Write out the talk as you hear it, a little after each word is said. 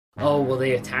Oh, well,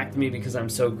 they attacked me because I'm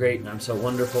so great and I'm so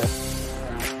wonderful.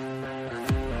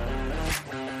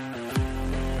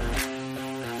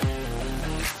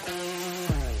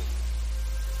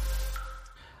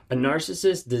 A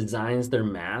narcissist designs their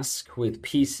mask with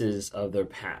pieces of their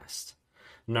past.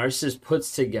 Narcissist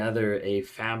puts together a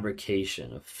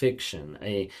fabrication, a fiction,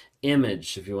 a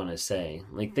image, if you want to say.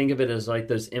 Like, think of it as like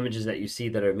those images that you see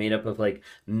that are made up of like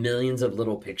millions of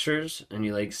little pictures, and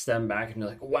you like step back and you're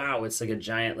like, wow, it's like a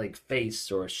giant like face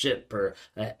or a ship or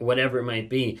whatever it might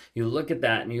be. You look at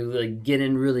that and you like get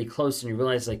in really close and you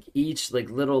realize like each like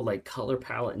little like color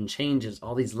palette and changes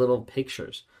all these little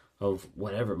pictures of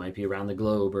whatever it might be around the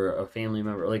globe or a family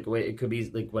member, like it could be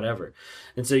like whatever.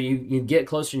 And so you get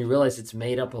closer and you realize it's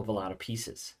made up of a lot of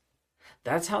pieces.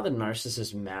 That's how the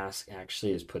narcissist mask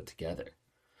actually is put together.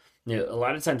 You know, a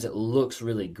lot of times it looks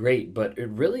really great, but it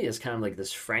really is kind of like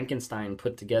this Frankenstein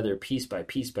put together piece by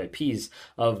piece by piece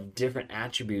of different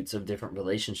attributes of different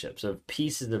relationships, of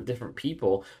pieces of different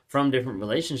people from different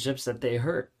relationships that they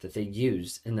hurt, that they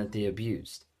used, and that they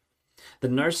abused. The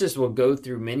narcissist will go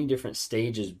through many different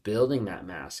stages building that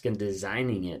mask and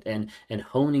designing it and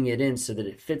honing it in so that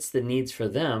it fits the needs for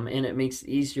them, and it makes it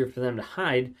easier for them to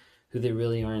hide who they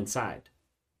really are inside.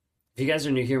 If you guys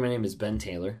are new here, my name is Ben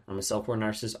Taylor. I'm a self-aware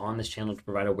narcissist on this channel to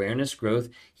provide awareness, growth,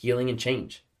 healing, and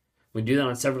change. We do that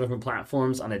on several different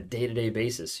platforms on a day-to-day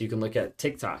basis. You can look at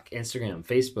TikTok, Instagram,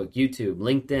 Facebook, YouTube,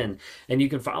 LinkedIn, and you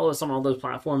can follow us on all those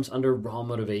platforms under Raw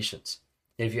Motivations.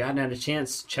 If you hadn't had a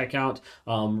chance, check out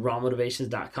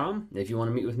rawmotivations.com. If you want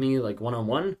to meet with me like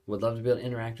one-on-one, would love to be able to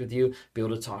interact with you, be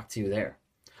able to talk to you there.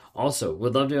 Also,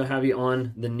 would love to have you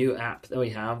on the new app that we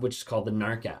have, which is called the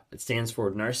NARC app. It stands for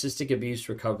Narcissistic Abuse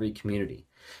Recovery Community.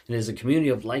 It is a community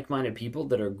of like-minded people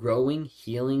that are growing,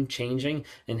 healing, changing,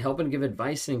 and helping to give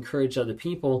advice and encourage other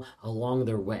people along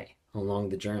their way, along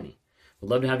the journey. We'd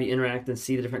love to have you interact and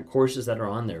see the different courses that are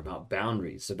on there about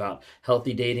boundaries, about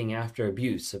healthy dating after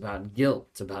abuse, about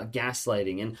guilt, about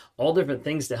gaslighting, and all different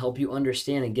things to help you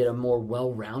understand and get a more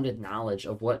well-rounded knowledge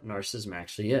of what narcissism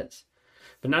actually is.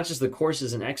 But not just the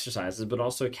courses and exercises, but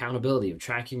also accountability of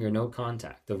tracking your no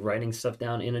contact, of writing stuff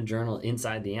down in a journal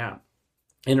inside the app,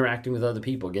 interacting with other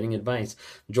people, getting advice,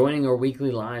 joining our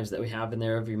weekly lives that we have in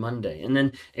there every Monday, and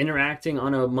then interacting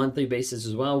on a monthly basis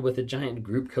as well with a giant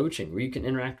group coaching where you can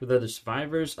interact with other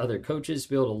survivors, other coaches,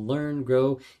 be able to learn,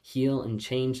 grow, heal, and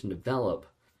change and develop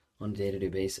on a day-to-day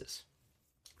basis.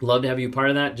 Love to have you part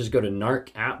of that. Just go to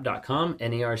narcapp.com,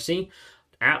 N-A-R-C,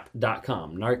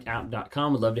 app.com,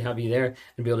 narcapp.com. Would love to have you there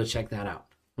and be able to check that out.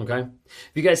 Okay.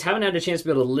 If you guys haven't had a chance to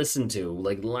be able to listen to,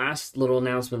 like last little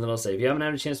announcement that I'll say, if you haven't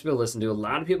had a chance to be able to listen to, a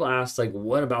lot of people ask, like,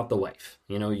 what about the wife?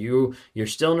 You know, you're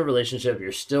still in a relationship,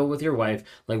 you're still with your wife,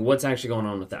 like what's actually going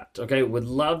on with that? Okay. Would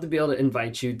love to be able to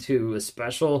invite you to a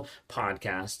special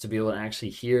podcast to be able to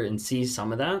actually hear and see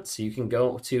some of that. So you can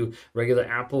go to regular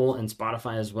Apple and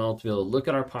Spotify as well to be able to look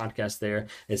at our podcast there.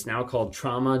 It's now called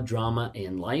Trauma, Drama,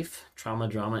 and Life. Trauma,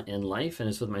 Drama, and Life. And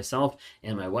it's with myself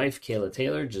and my wife, Kayla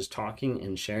Taylor, just talking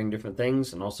and sharing different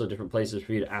things and also different places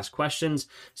for you to ask questions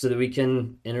so that we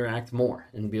can interact more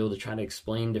and be able to try to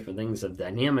explain different things of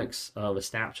dynamics of a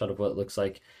snapshot of what it looks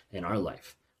like in our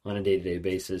life on a day-to-day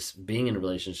basis, being in a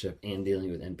relationship and dealing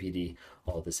with NPD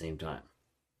all at the same time.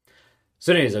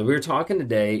 So anyways, we were talking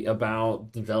today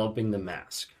about developing the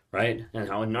mask, right? And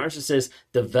how a narcissist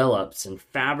develops and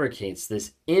fabricates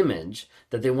this image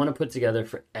that they want to put together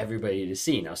for everybody to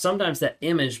see. Now, sometimes that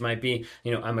image might be,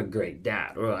 you know, I'm a great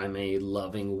dad, or I'm a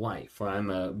loving wife, or I'm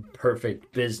a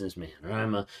perfect businessman, or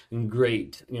I'm a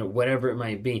great, you know, whatever it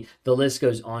might be. The list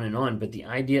goes on and on. But the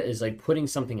idea is like putting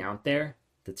something out there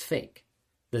that's fake,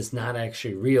 that's not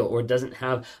actually real, or doesn't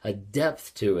have a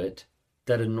depth to it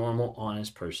that a normal,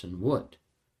 honest person would.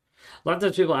 A lot of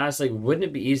times people ask, like, wouldn't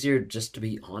it be easier just to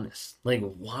be honest? Like,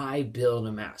 why build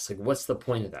a mask? Like, what's the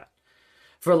point of that?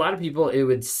 For a lot of people, it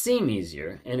would seem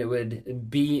easier, and it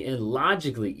would be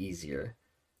illogically easier,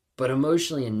 but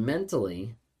emotionally and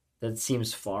mentally, that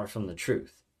seems far from the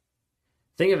truth.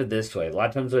 Think of it this way. A lot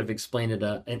of times I've explained it,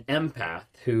 an empath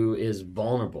who is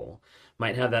vulnerable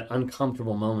might have that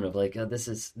uncomfortable moment of like, oh, this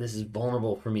is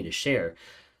vulnerable for me to share.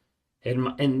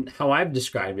 And how I've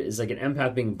described it is like an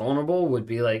empath being vulnerable would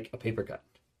be like a paper cut.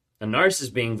 A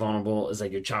narcissist being vulnerable is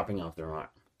like you're chopping off their arm.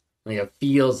 Like it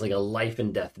feels like a life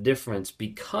and death difference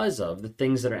because of the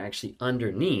things that are actually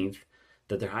underneath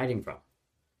that they're hiding from.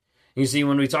 You see,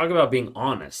 when we talk about being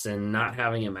honest and not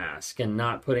having a mask and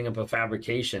not putting up a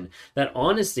fabrication, that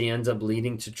honesty ends up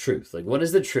leading to truth. Like, what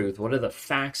is the truth? What are the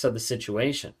facts of the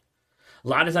situation? A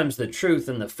lot of times the truth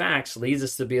and the facts leads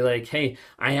us to be like, hey,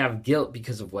 I have guilt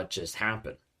because of what just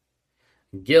happened.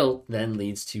 Guilt then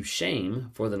leads to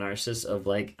shame for the narcissist of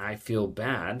like, I feel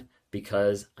bad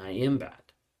because I am bad.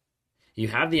 You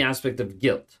have the aspect of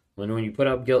guilt. When you put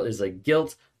up guilt, is like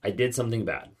guilt, I did something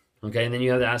bad. Okay, and then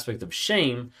you have the aspect of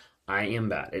shame, I am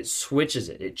bad. It switches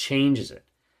it, it changes it.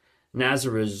 And as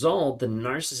a result, the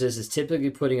narcissist is typically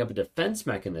putting up a defense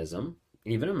mechanism,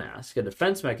 even a mask, a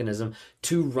defense mechanism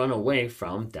to run away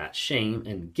from that shame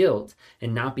and guilt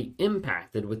and not be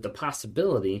impacted with the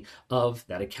possibility of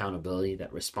that accountability,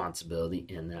 that responsibility,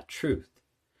 and that truth.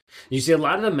 You see, a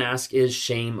lot of the mask is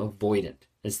shame avoidant.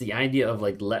 It's the idea of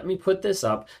like, let me put this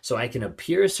up so I can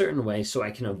appear a certain way so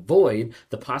I can avoid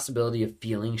the possibility of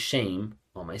feeling shame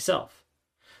on myself.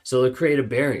 So they'll create a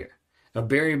barrier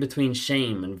between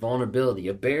shame and vulnerability,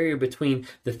 a barrier between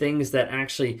the things that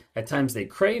actually at times they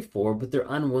crave for, but they're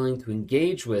unwilling to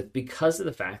engage with because of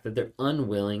the fact that they're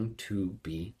unwilling to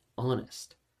be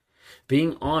honest.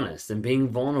 Being honest and being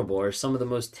vulnerable are some of the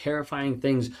most terrifying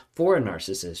things for a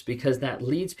narcissist because that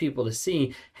leads people to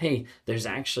see, hey, there's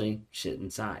actually shit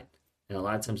inside. And a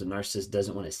lot of times a narcissist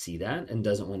doesn't want to see that and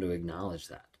doesn't want to acknowledge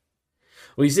that.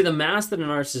 Well, you see, the mask that a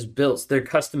narcissist builds, they're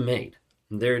custom made.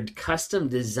 They're custom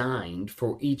designed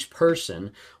for each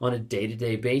person on a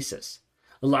day-to-day basis.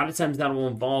 A lot of times that will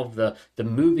involve the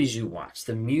movies you watch,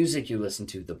 the music you listen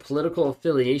to, the political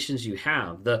affiliations you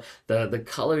have, the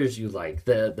colors you like,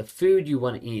 the food you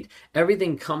want to eat.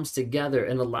 Everything comes together.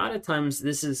 And a lot of times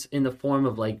this is in the form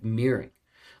of like mirroring,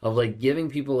 of like giving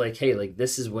people like, hey, like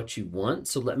this is what you want,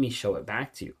 so let me show it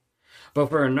back to you. But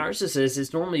for a narcissist,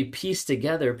 it's normally pieced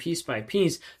together, piece by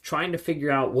piece, trying to figure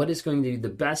out what is going to be the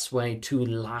best way to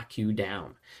lock you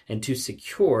down and to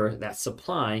secure that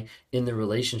supply in the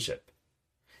relationship.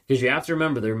 Because you have to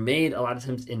remember, they're made a lot of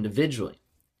times individually.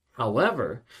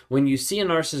 However, when you see a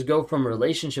narcissist go from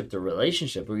relationship to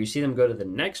relationship, or you see them go to the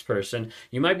next person,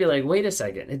 you might be like, wait a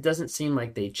second, it doesn't seem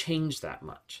like they changed that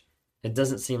much. It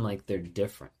doesn't seem like they're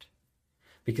different.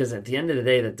 Because at the end of the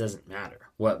day, that doesn't matter.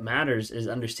 What matters is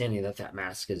understanding that that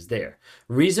mask is there.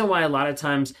 Reason why a lot of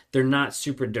times they're not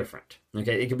super different.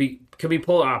 Okay, it could be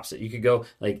polar opposite. You could go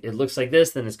like it looks like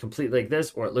this, then it's completely like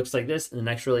this, or it looks like this. In the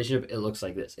next relationship, it looks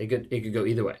like this. It could go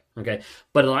either way. Okay,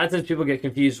 but a lot of times people get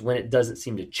confused when it doesn't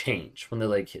seem to change. When they're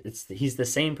like, he's the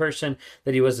same person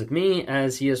that he was with me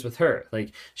as he is with her.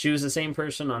 Like she was the same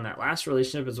person on that last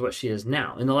relationship as what she is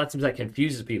now. And a lot of times that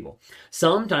confuses people.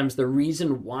 Sometimes the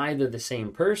reason why they're the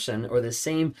same person or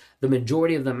the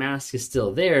majority of the mask is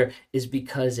still there is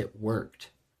because it worked.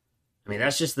 I mean,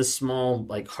 that's just the small,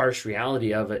 like, harsh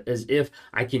reality of it, is if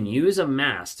I can use a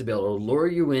mask to be able to lure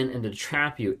you in and to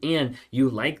trap you, and you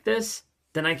like this,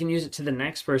 then I can use it to the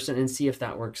next person and see if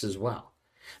that works as well.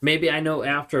 Maybe I know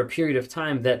after a period of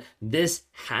time that this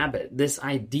habit, this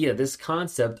idea, this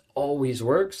concept always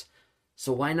works,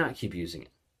 so why not keep using it?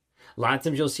 A lot of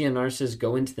times you'll see a narcissist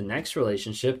go into the next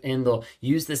relationship and they'll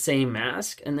use the same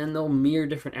mask and then they'll mirror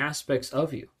different aspects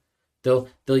of you. They'll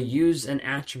use an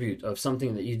attribute of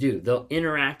something that you do. They'll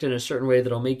interact in a certain way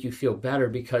that'll make you feel better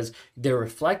because they're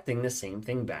reflecting the same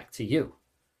thing back to you.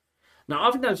 Now,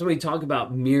 oftentimes when we talk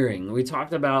about mirroring, we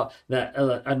talk about that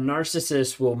a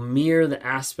narcissist will mirror the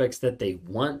aspects that they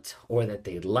want or that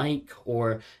they like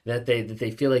or that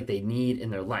they feel like they need in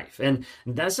their life. And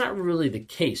that's not really the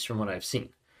case from what I've seen.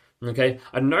 Okay,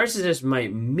 a narcissist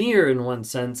might mirror in one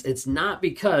sense. It's not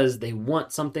because they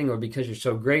want something or because you're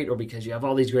so great or because you have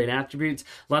all these great attributes.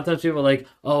 A lot of times people are like,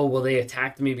 oh, well, they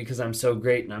attacked me because I'm so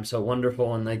great and I'm so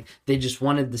wonderful. And like, they just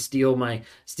wanted to steal my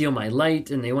light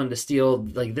and they wanted to steal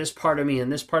like this part of me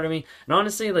and this part of me. And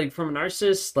honestly, like from a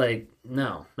narcissist, like,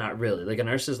 no, not really. Like a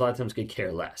narcissist a lot of times could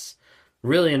care less.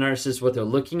 Really, a narcissist, what they're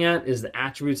looking at is the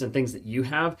attributes and things that you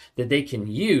have that they can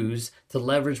use to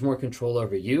leverage more control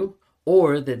over you,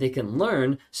 or that they can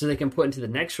learn so they can put into the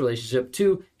next relationship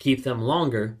to keep them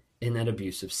longer in that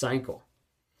abusive cycle.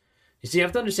 You see, you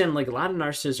have to understand, like, a lot of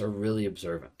narcissists are really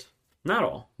observant. Not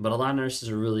all, but a lot of narcissists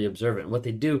are really observant. What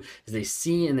they do is they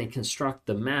see and they construct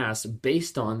the mask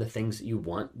based on the things that you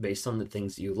want, based on the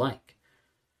things that you like.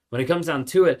 When it comes down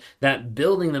to it, that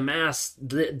building the mask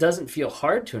doesn't feel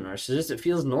hard to a narcissist. It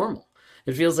feels normal.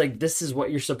 It feels like this is what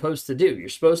you're supposed to do. You're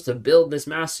supposed to build this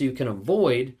mask so you can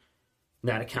avoid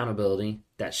that accountability,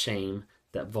 that shame,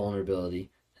 that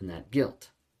vulnerability, and that guilt.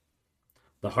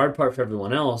 The hard part for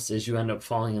everyone else is you end up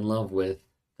falling in love with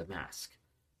the mask,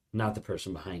 not the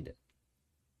person behind it.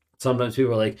 Sometimes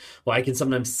people are like, well, I can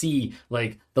sometimes see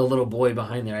like the little boy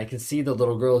behind there. I can see the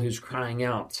little girl who's crying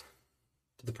out.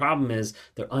 But the problem is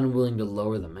they're unwilling to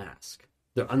lower the mask.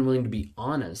 They're unwilling to be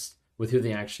honest with who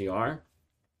they actually are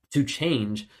to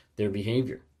change their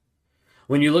behavior.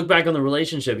 When you look back on the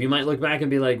relationship, you might look back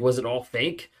and be like, was it all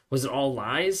fake? Was it all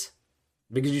lies?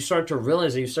 because you start to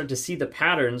realize that you start to see the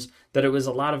patterns that it was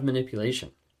a lot of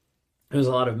manipulation. It was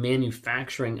a lot of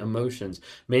manufacturing emotions,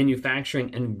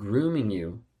 manufacturing and grooming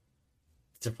you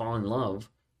to fall in love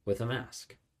with a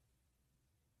mask.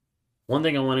 One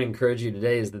thing I want to encourage you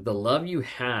today is that the love you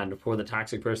had for the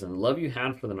toxic person, the love you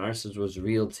had for the narcissist was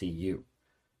real to you.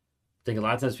 I think a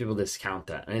lot of times people discount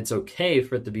that, and it's okay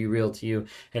for it to be real to you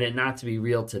and it not to be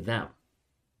real to them.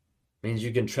 It means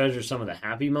you can treasure some of the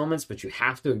happy moments, but you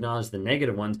have to acknowledge the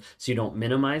negative ones so you don't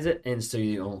minimize it and so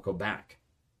you don't go back.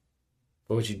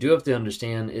 But what you do have to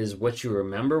understand is what you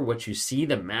remember, what you see,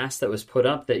 the mask that was put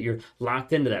up, that you're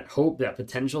locked into, that hope, that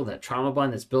potential, that trauma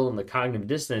bond that's built on the cognitive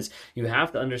dissonance. You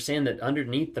have to understand that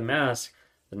underneath the mask,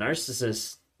 the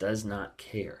narcissist does not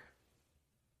care.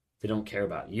 They don't care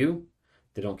about you.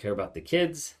 They don't care about the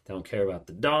kids. They don't care about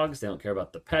the dogs. They don't care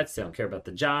about the pets. They don't care about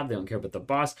the job. They don't care about the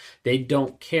boss. They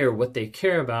don't care. What they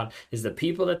care about is the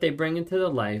people that they bring into their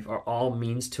life are all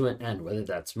means to an end, whether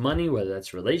that's money, whether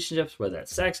that's relationships, whether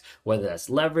that's sex, whether that's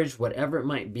leverage, whatever it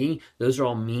might be. Those are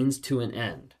all means to an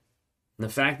end. And the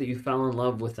fact that you fell in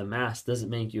love with a mask doesn't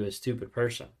make you a stupid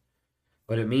person.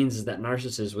 What it means is that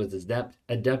narcissist was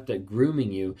adept at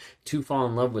grooming you to fall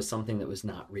in love with something that was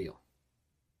not real.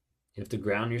 You have to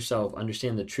ground yourself,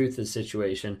 understand the truth of the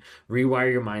situation, rewire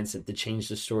your mindset to change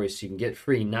the story so you can get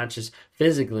free, not just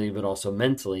physically, but also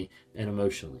mentally and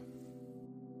emotionally.